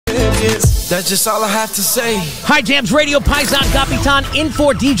is. That's just all I have to say. High Jams Radio, Paisan Kapitan in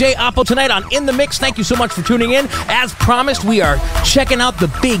for DJ Apple tonight on In the Mix. Thank you so much for tuning in. As promised, we are checking out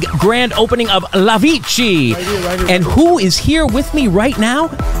the big grand opening of Lavichy. Right here. And who is here with me right now?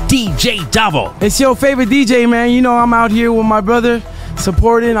 DJ Davo. It's your favorite DJ, man. You know I'm out here with my brother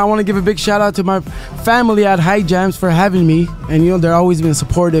supporting. I want to give a big shout out to my family at High Jams for having me. And you know, they're always been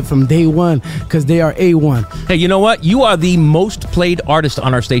supportive from day one because they are A1. Hey, you know what? You are the most played artist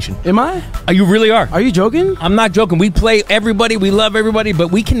on our station. Am I? You really are. Are you joking? I'm not joking. We play everybody. We love everybody.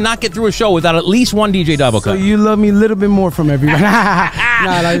 But we cannot get through a show without at least one DJ Davo cut. So you love me a little bit more from everybody.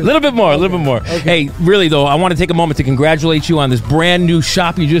 A little bit more, a little bit more. Okay. Hey, really though, I want to take a moment to congratulate you on this brand new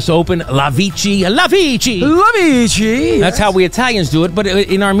shop you just opened, Lavichy. Lavichy! Lavichy! That's how we Italians do it, but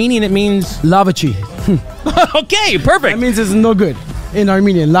in Armenian it means... Lavichy. Okay, perfect. That means it's no good in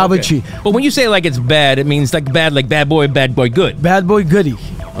Armenian. Lavichy. Okay. But when you say like it's bad, it means like bad boy, good. Bad boy goodie.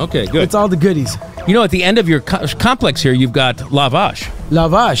 Okay, good. It's all the goodies. You know, at the end of your complex here, you've got Lavage.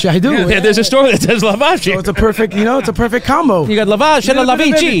 Lavage, I do. Yeah, there's a store that says Lavage. So it's a perfect, you know, it's a perfect combo. You got Lavage and a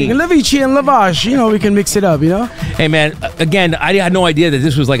Lavichy. Lavichy and Lavage, you know, we can mix it up, you know? Hey, man, again, I had no idea that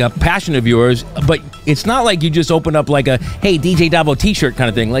this was like a passion of yours, but it's not like you just opened up like a, hey, DJ Davo t-shirt kind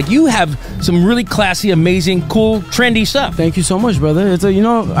of thing. Like, you have some really classy, amazing, cool, trendy stuff. Thank you so much, brother. It's a, you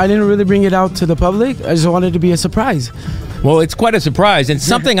know, I didn't really bring it out to the public. I just wanted it to be a surprise. Well, it's quite a surprise, and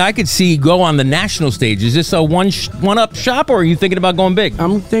something I could see go on the national stage. Is this a one-up shop, or are you thinking about going big?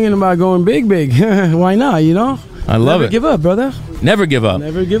 I'm thinking about going big. Why not, you know? I love it. Never give up, brother. Never give up.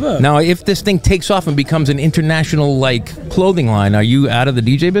 Never give up. Now, if this thing takes off and becomes an international, like, clothing line, are you out of the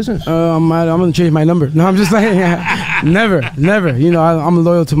DJ business? I'm going to change my number. No, I'm just like, never. You know, I'm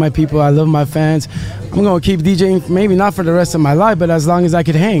loyal to my people. I love my fans. I'm going to keep DJing, maybe not for the rest of my life, but as long as I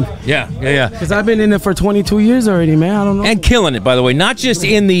could hang. Yeah. Because I've been in it for 22 years already, man. I don't know. And killing it, by the way. Not just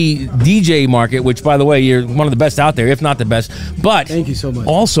in the DJ market, which, by the way, you're one of the best out there, if not the best, but thank you so much.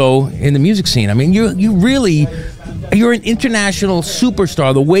 Also in the music scene. I mean, you're an international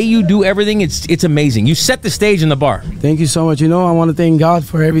superstar. The way you do everything, it's amazing. You set the stage in the bar. Thank you so much. You know, I want to thank God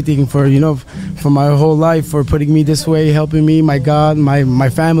for everything, for, you know, for my whole life, for putting me this way, helping me, my God, my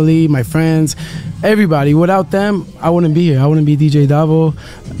family, my friends, everybody. Without them, I wouldn't be here. I wouldn't be DJ Davo.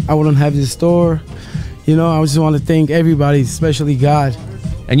 I wouldn't have this store. You know, I just want to thank everybody, especially God.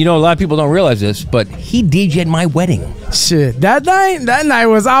 And you know, a lot of people don't realize this, but he DJ'd my wedding. Shit, that night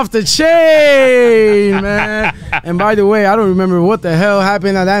was off the chain, man. And by the way, I don't remember what the hell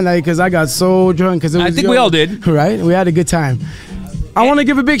happened on that night because I got so drunk. I think we all did. Right? We had a good time. I want to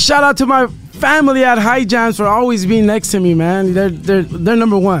give a big shout out to my family at High Jams for always being next to me, man. They're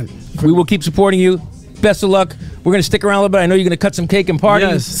number one. We will keep supporting you. Best of luck. We're gonna stick around a little bit. I know you're gonna cut some cake and party.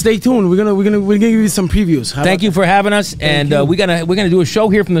 Yes, stay tuned. We're gonna give you some previews. Thank you for having us, and we're gonna do a show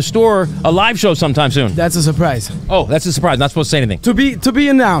here from the store, a live show sometime soon. That's a surprise. Oh, that's a surprise. Not supposed to say anything. To be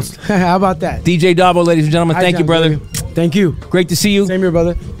announced. How about that? DJ Davo, ladies and gentlemen. Thank you, brother. Thank you. Great to see you. Same here,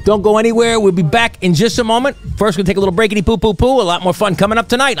 brother. Don't go anywhere. We'll be back in just a moment. First, we'll take a little breakity poo. A lot more fun coming up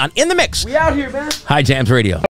tonight on In the Mix. We out here, man. High Jams Radio.